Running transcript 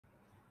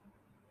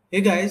Hey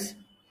guys,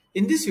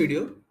 in this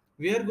video,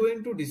 we are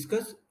going to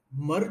discuss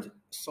merge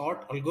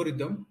sort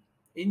algorithm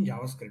in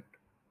JavaScript.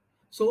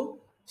 So,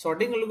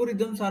 sorting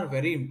algorithms are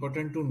very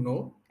important to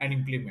know and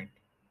implement.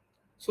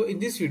 So, in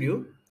this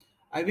video,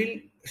 I will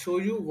show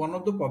you one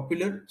of the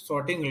popular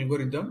sorting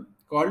algorithm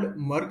called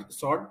merge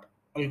sort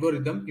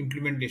algorithm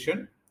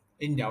implementation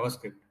in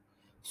JavaScript.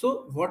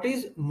 So, what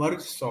is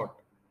merge sort?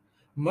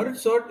 Merge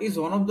sort is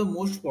one of the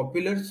most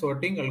popular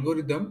sorting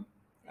algorithm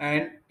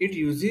and it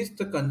uses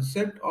the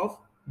concept of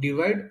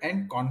divide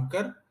and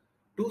conquer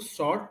to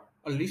sort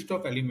a list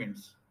of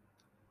elements.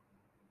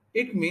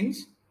 It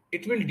means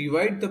it will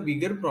divide the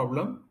bigger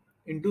problem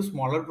into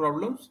smaller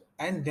problems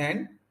and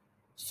then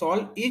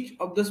solve each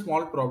of the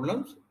small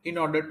problems in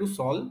order to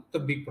solve the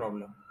big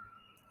problem.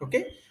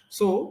 Okay,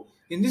 so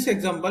in this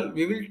example,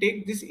 we will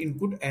take this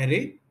input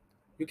array.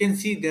 You can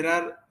see there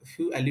are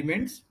few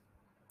elements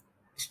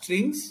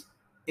strings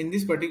in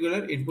this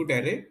particular input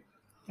array,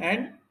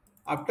 and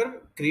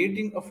after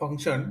creating a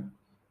function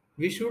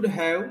we should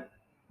have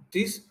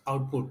this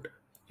output.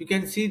 You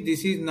can see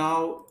this is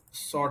now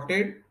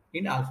sorted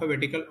in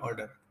alphabetical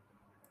order.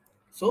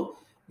 So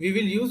we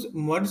will use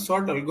merge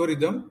sort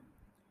algorithm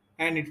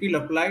and it will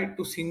apply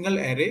to single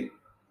array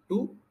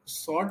to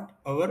sort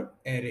our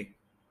array.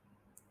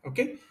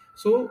 Okay,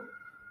 so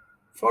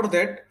for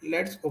that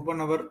let's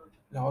open our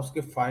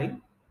JavaScript file.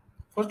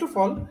 First of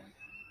all,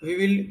 we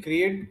will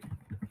create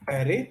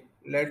array.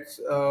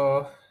 Let's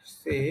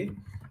say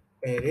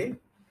array,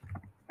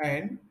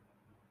 and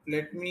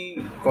let me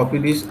copy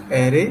this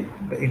array,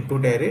 the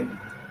input array.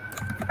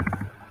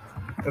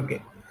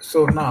 Okay,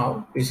 so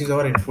now this is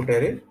our input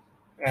array,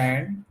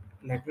 and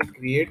let me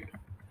create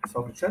a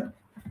function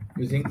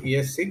using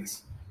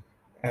ES6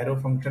 arrow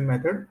function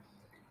method,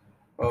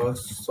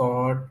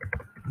 sort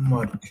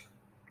merge.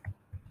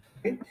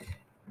 Okay,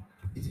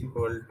 is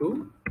equal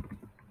to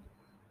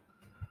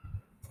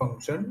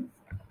function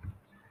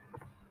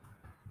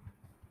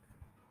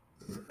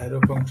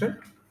arrow function.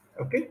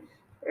 Okay,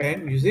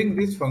 and using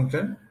this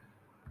function,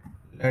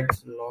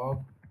 let's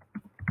log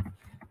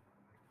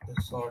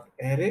the sort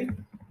array.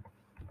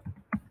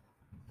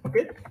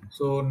 Okay,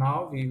 so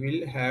now we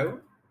will have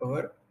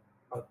our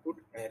output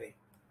array.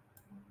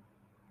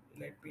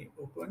 Let me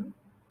open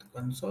the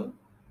console.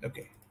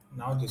 Okay,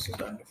 now this is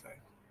undefined.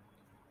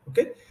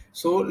 Okay,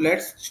 so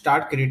let's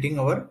start creating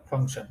our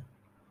function.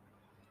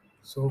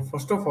 So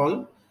first of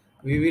all,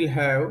 we will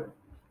have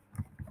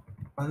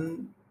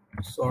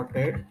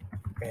unsorted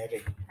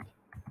array.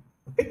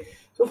 Okay,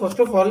 so first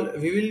of all,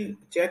 we will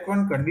check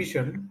one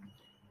condition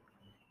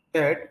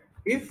that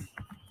if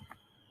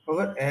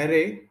our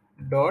array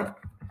dot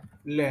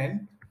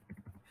length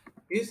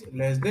is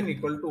less than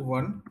equal to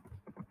 1,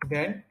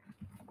 then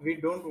we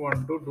don't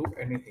want to do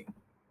anything.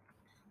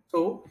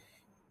 So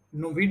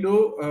no, we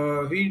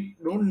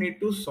don't need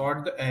to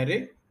sort the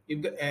array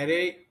if the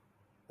array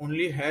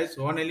only has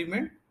one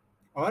element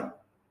or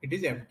it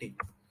is empty.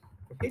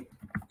 Okay,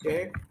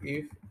 check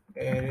if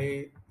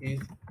array is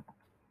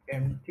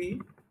empty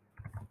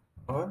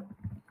or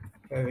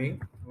having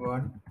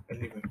one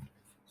element.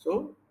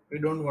 So we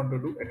don't want to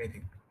do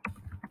anything.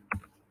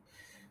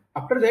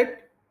 After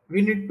that,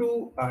 we need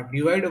to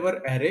divide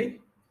our array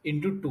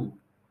into two.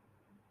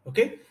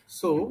 Okay,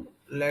 so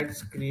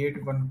let's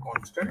create one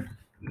constant.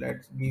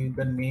 Let's give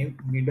the name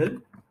middle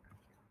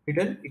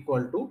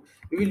equal to,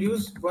 we will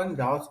use one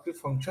JavaScript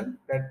function,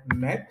 that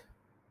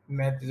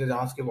math is a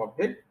JavaScript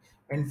object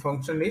and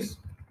function is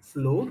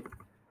float.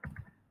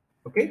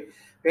 Okay,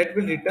 that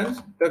will return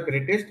the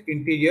greatest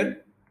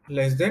integer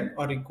less than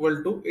or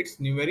equal to its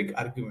numeric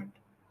argument.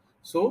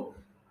 So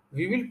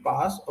we will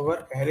pass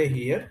our array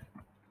here,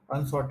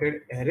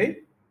 unsorted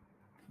array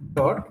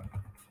dot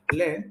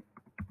length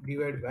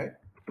divided by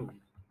 2.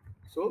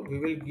 So we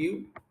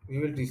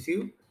will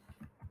receive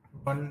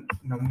one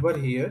number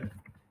here.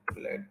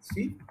 Let's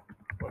see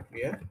what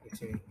we are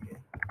receiving here.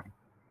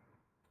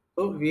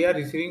 So we are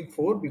receiving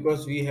 4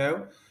 because we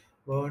have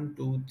 1,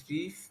 2,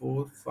 3,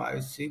 4,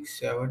 5, 6,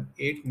 7,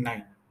 8,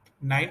 9.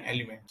 9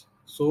 elements.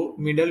 So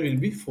middle will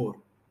be 4.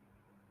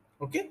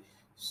 Okay.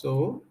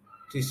 So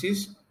this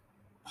is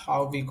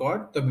how we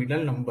got the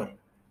middle number.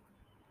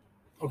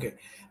 Okay,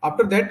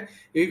 after that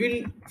we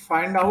will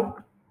find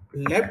out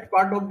left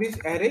part of this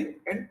array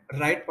and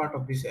right part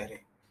of this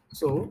array.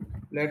 So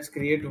let's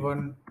create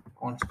one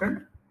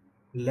constant.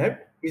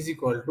 Left is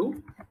equal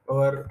to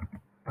our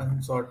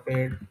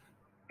unsorted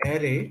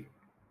array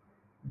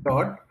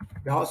dot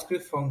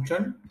JavaScript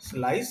function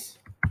slice,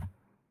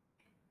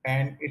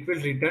 and it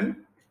will return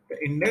the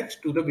index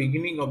to the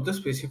beginning of the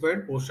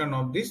specified portion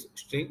of this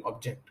string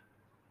object.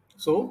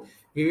 So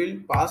we will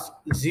pass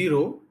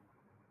 0,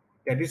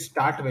 that is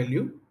start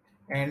value,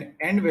 and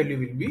end value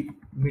will be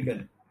middle.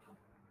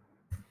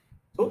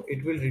 So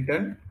it will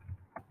return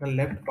the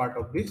left part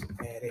of this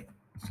array.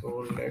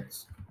 So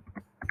let's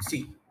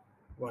see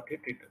what it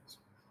returns.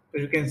 So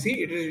you can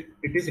see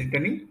it is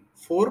returning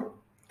 4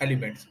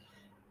 elements,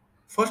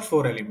 first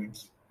 4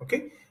 elements.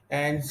 Okay,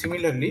 and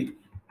similarly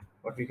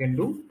what we can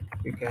do,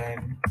 we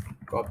can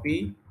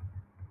copy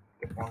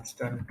the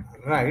constant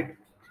right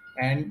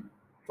And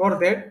for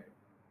that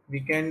we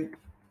can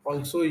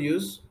also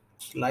use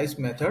slice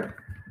method,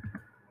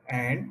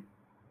 and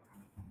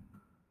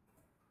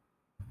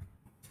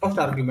first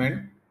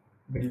argument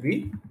will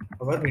be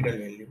our middle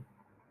value.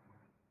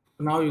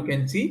 Now you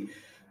can see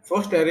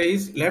first array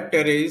is left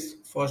array is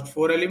first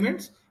 4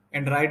 elements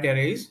and right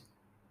array is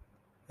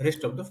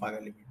rest of the 5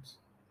 elements.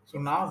 So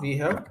now we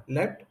have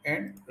left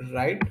and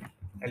right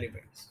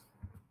elements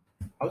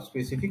of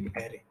specific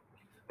array.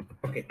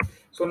 Okay,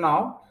 so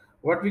now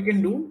what we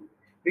can do,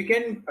 we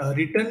can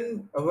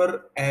return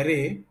our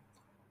array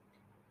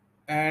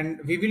and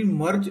we will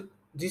merge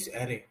this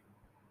array.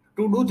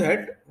 To do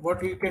that,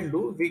 what we can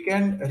do, we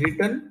can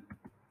return,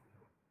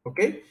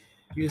 okay,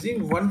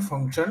 using one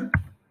function.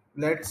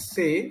 Let's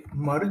say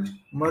merge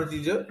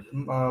is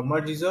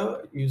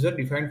a user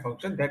defined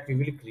function that we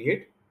will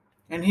create,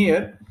 and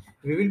here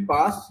we will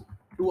pass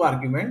two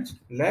arguments,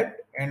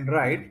 left and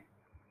right.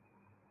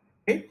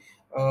 Okay,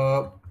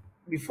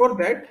 before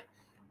that,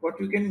 what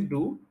you can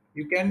do,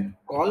 you can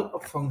call a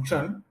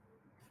function,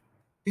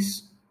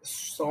 this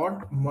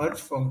sort merge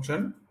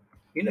function,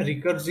 in a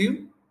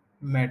recursive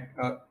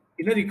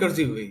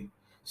way.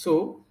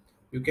 So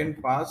you can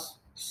pass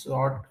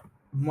sort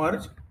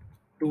merge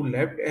to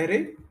left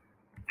array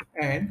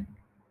and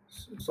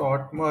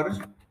sort merge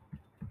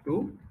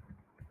to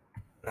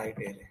right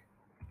array,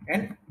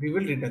 and we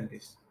will return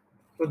this.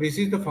 So this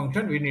is the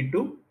function we need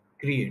to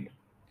create.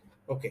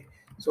 Okay,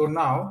 so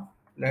now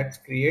let's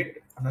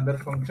create another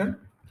function.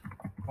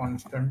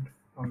 Constant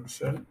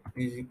function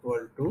is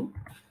equal to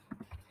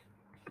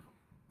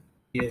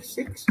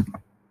PS6.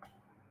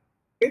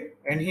 Okay,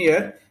 and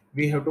here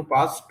we have to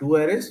pass two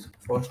arrays.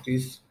 First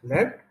is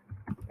left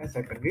and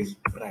second is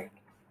right.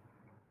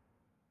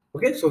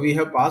 Okay, so we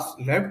have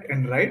passed left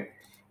and right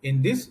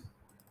in this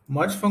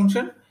merge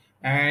function,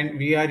 and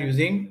we are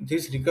using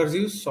this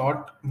recursive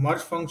sort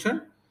merge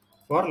function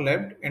for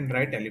left and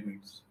right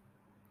elements.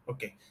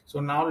 Okay, so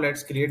now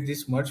let's create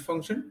this merge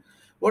function.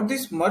 What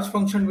this merge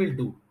function will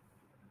do?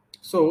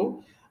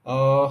 So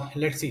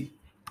let's see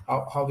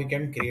how we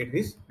can create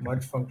this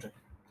merge function.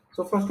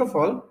 So first of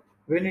all,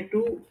 we need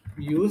to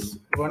use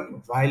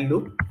one while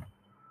loop,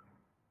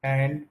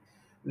 and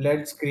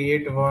let's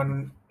create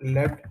one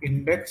left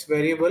index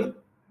variable.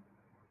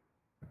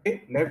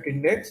 Okay, left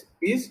index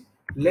is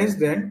less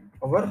than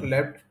our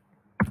left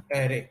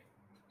array.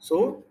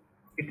 So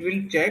it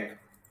will check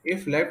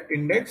if left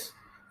index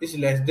is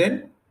less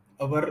than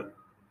our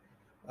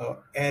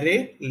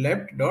array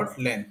left dot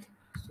length.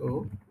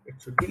 So it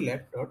should be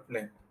left dot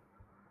length.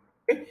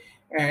 Okay,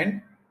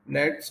 and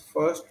let's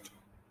first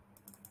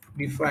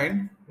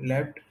define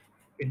left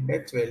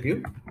index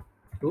value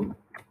to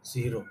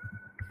 0.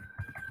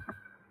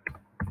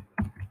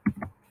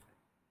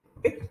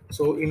 Okay,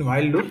 so in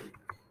while loop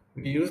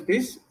we use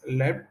this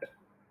left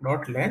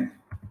dot length,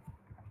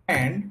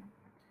 and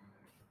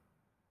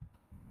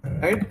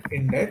right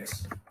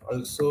index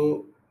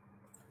also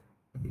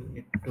we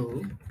need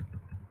to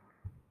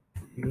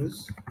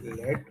use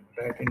let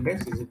right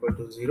index is equal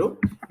to 0.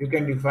 You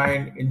can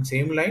define in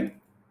same line,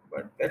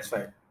 but that's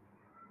fine,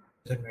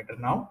 doesn't matter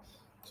now.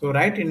 So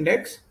right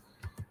index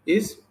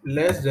is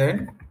less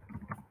than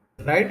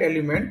right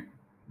element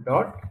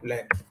dot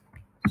length.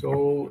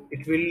 So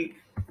it will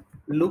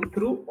look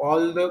through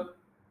all the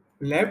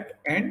left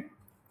and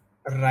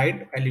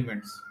right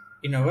elements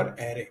in our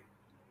array.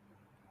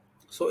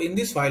 So in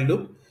this while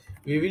loop,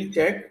 we will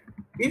check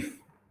if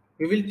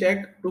we will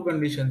check two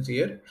conditions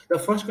here. The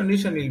first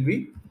condition will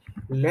be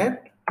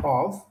left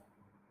of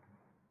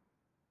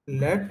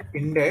left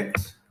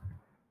index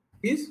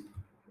is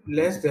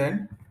less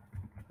than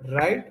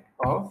right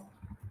of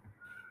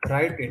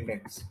right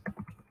index.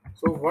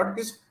 So what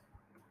this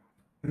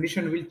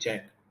condition will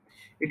check?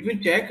 It will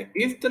check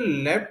if the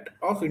left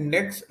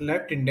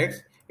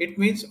index, it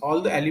means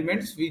all the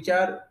elements which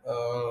are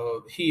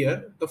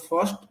here, the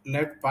first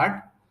left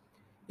part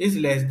is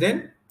less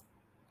than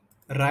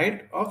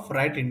right of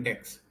right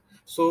index.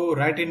 So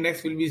right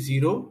index will be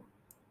 0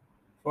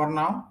 for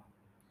now.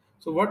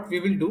 So what we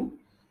will do,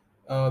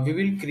 we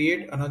will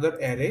create another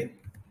array.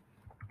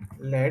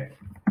 Let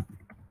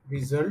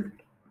result,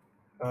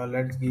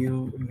 let's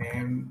give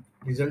name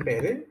result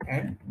array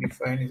and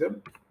define is a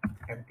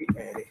empty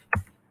array.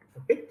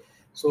 Okay,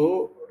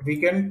 so we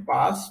can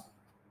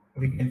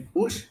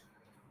push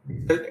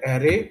result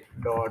array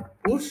dot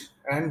push,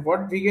 and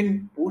what we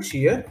can push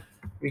here,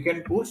 we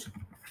can push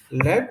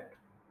left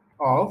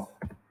of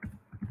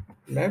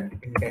left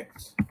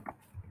index.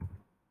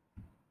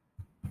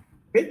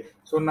 Okay,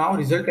 so now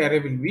result array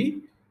will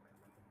be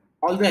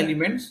all the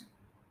elements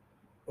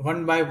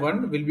one by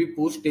one will be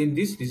pushed in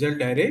this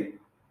result array,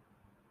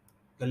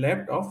 the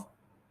left of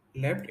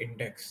left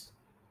index.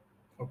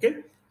 Okay,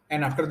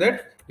 and after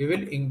that we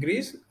will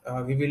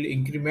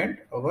increment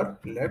our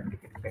left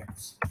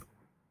index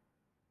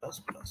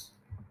plus.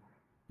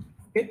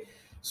 Okay,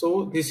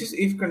 so this is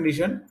if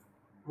condition.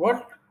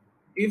 What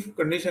if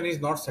condition is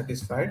not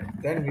satisfied?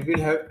 Then we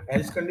will have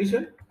else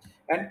condition,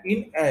 and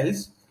in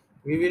else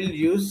we will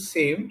use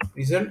same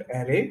result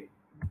array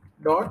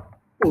dot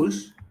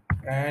push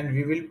and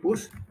we will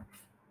push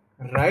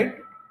right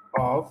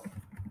of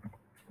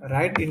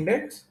right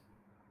index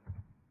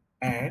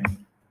and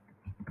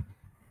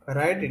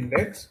right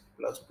index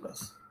plus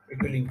plus.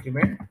 It will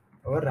increment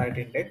our right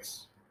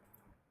index.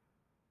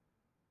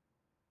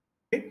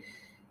 Okay.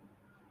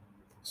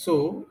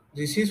 So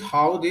this is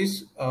how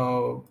this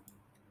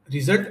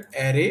result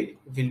array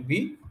will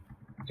be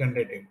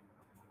generated.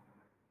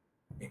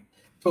 Okay.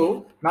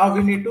 So now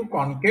we need to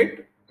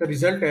concate the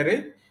result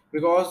array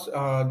because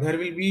there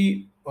will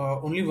be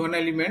only one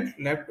element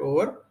left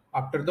over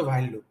after the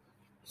while loop.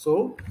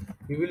 So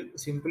we will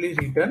simply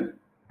return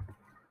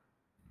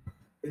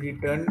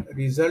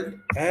result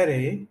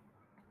array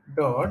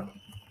dot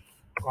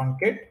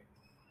concate.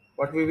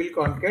 What we will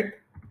concate?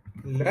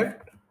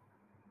 Left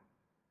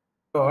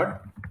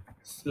dot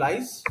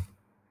slice.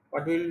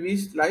 What will be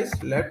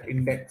slice? Left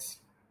index.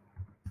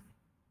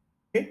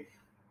 Okay.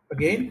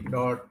 Again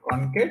dot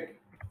concate.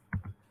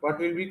 What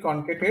will be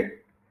concated?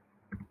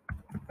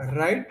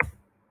 Right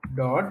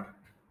dot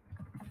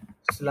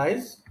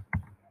slice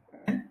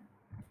and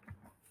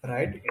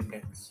right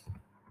index.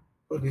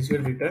 So this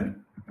will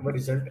return our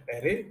result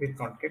array with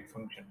concate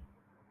function.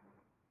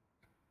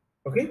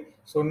 Okay.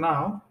 So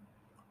now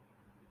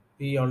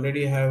we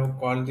already have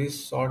called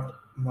this sort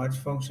merge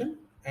function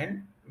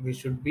and we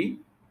should be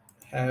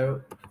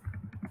have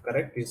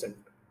correct result.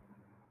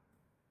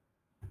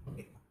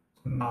 Okay.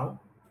 So now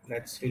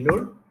let's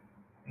reload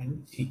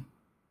and see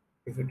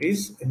if it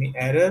is any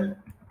error.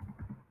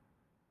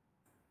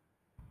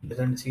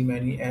 Doesn't seem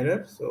any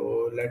error,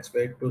 so let's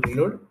wait to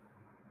reload.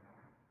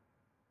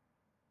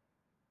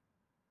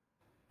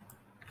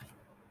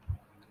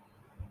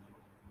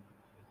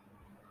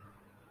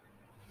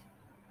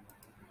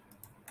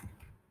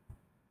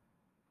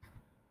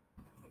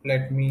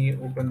 Let me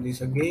open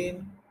this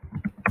again.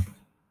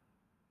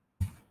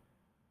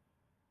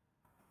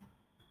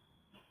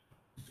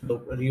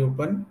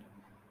 Reopen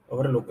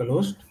our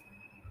localhost.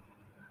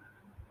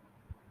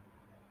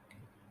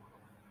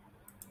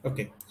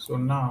 Okay, so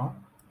now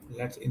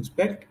let's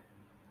inspect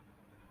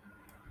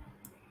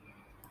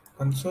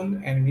console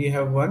and we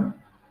have one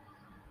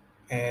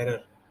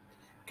error.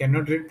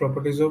 Cannot read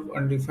properties of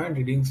undefined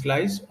reading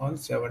slice on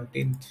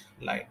 17th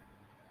line.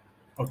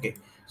 Okay,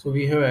 so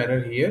we have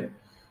error here.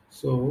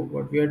 So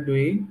what we are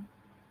doing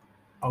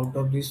out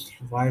of this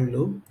while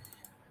loop,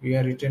 we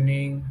are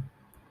returning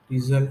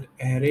result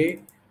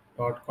array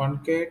dot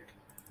concate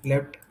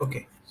left.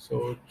 Okay,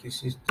 so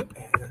this is the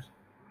error,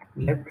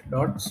 left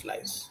dot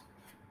slice.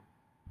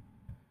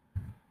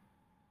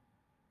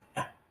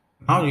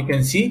 Now you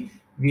can see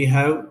we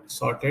have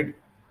sorted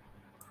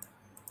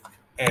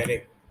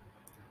array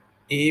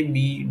A,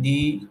 B,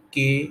 D,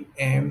 K,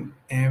 M,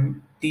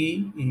 M,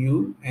 T,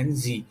 U, and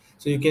Z.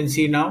 So you can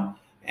see now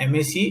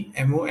MAC,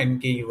 MO,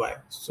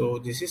 NKUI. So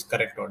this is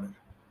correct order.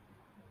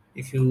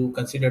 If you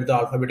consider the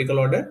alphabetical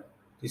order,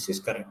 this is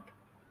correct.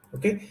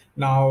 Okay.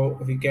 Now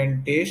we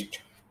can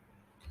test.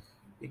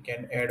 We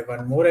can add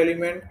one more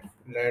element.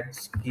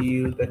 Let's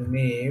give the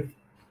name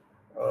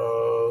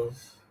of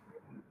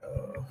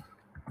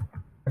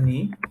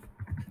honey.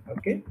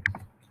 Okay.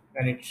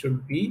 And it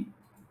should be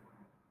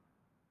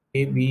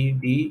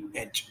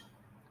ABDH.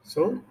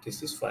 So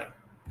this is fine.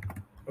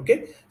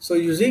 Okay, so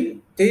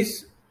using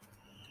this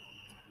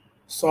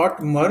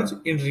sort merge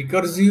in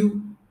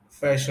recursive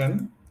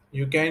fashion,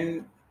 you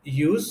can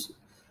use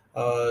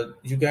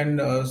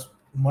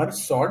merge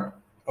sort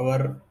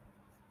our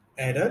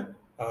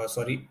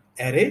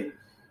array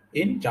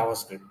in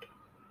JavaScript.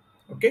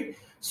 Okay,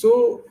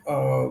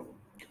 so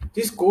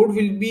this code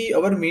will be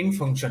our main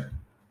function.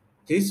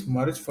 This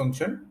merge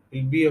function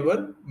will be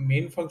our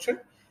main function,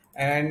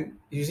 and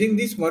using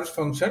this merge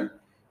function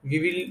we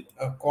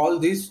will call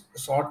this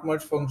sort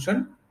merge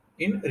function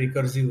in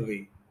recursive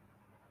way.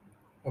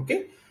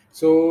 Okay,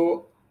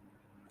 so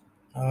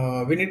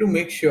we need to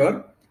make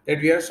sure that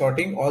we are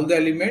sorting all the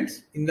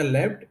elements in the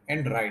left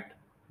and right.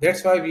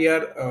 That's why we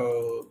are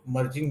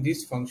merging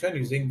this function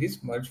using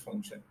this merge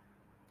function.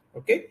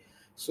 Okay,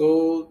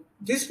 so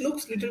this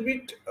looks little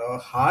bit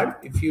hard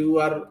if you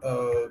are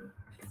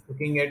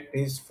looking at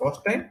this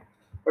first time,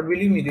 but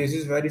believe me, this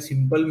is very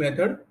simple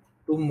method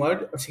to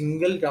merge a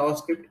single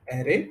JavaScript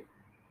array.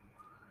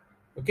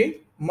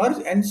 Okay,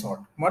 merge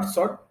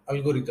sort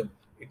algorithm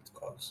it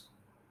calls.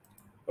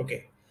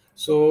 Okay,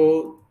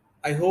 so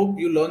I hope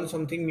you learned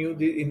something new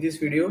in this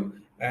video,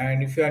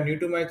 and if you are new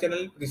to my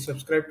channel, please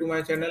subscribe to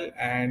my channel,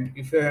 and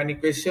if you have any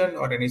question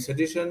or any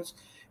suggestions,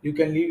 you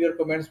can leave your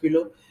comments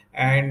below,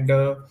 and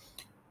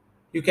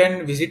you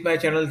can visit my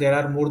channel. There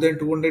are more than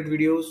 200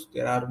 videos.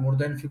 There are more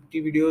than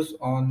 50 videos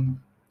on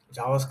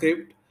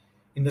JavaScript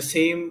in the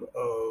same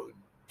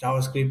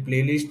JavaScript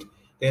playlist.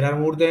 There are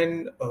more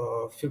than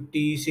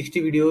 50,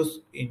 60 videos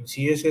in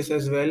CSS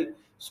as well.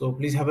 So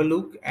please have a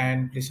look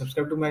and please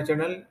subscribe to my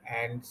channel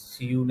and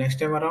see you next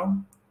time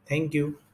around. Thank you.